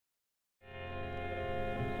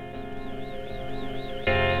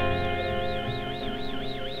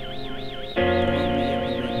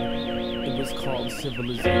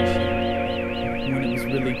civilization when it was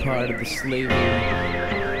really part of the slavery.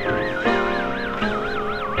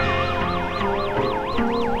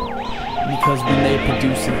 Because when they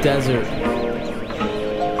produce a desert,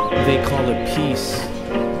 they call it peace.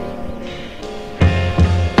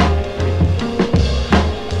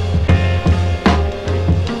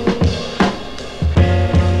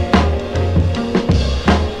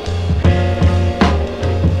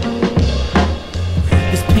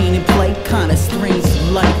 This pain and play kinda strains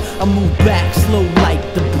the light. I move back slow like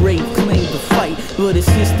the brave claim to fight. But as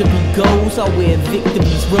history goes, I wear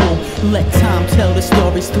victory's robe. Let time tell the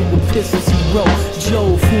stories through epistles he wrote.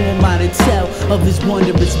 Jove, who am I to tell of his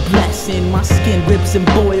wondrous blessing? My skin rips and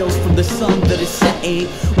boils from the sun that is setting.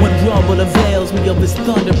 When rubble avails me of his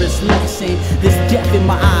thunderous lesson. There's death in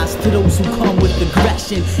my eyes to those who come with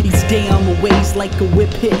aggression. Each day I'm a ways like a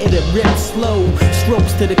whip hit and it rips slow.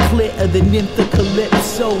 Strokes to the clit of the nymph of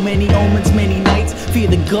Calypso. Many omens, many nights, fear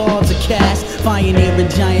the gods are cast. Pioneering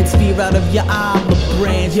giants, fear out of your eye, the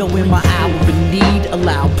brand. Yo, in my hour of need,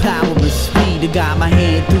 allow power and speed to guide my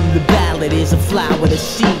hand through the ballad is a flower to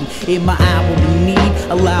seed. In my hour of need,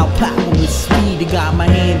 allow power and speed to guide my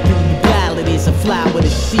hand through the ballad is a flower to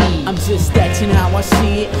seed. I'm just etching how I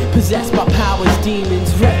see it, possessed by powers,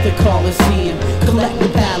 demons, wreck the Colosseum, collect the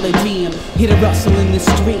palladium, hear the rustle in the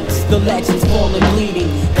streets, the legends falling bleeding,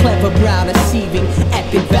 clever brow deceiving,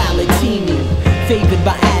 epic ballad teeming. Favored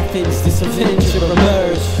by Athens, this avenger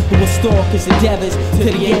emerged, who will stalk his endeavors to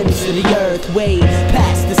the ends of the earth. Way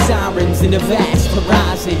past the sirens in the vast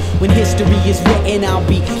horizon. When history is written, I'll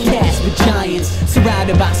be cast with giants,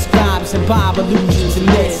 surrounded by scribes and Bob illusions and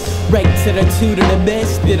myths. Right to the toot of the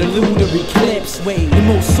mist, to the lunar eclipse. The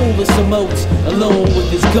most soulless emotes, alone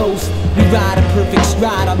with his ghost. We ride a perfect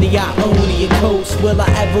stride on the Ionian coast. Will I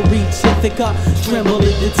ever reach Ithaca? Tremble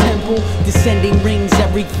at the temple, descending rings,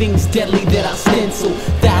 everything's deadly that I stencil.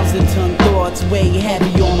 1,000-ton thoughts weigh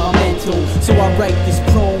heavy on my mental, so I write this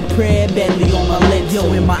prone prayer medley on my lips.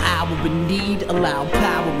 Yo, in my hour of need, allow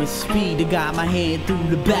power and speed to guide my hand through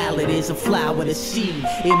the ballad is a flower to seed.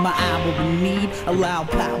 In my hour of need, allow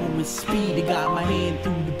power and speed to guide my hand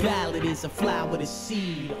through the ballad is a flower to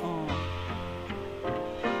seed.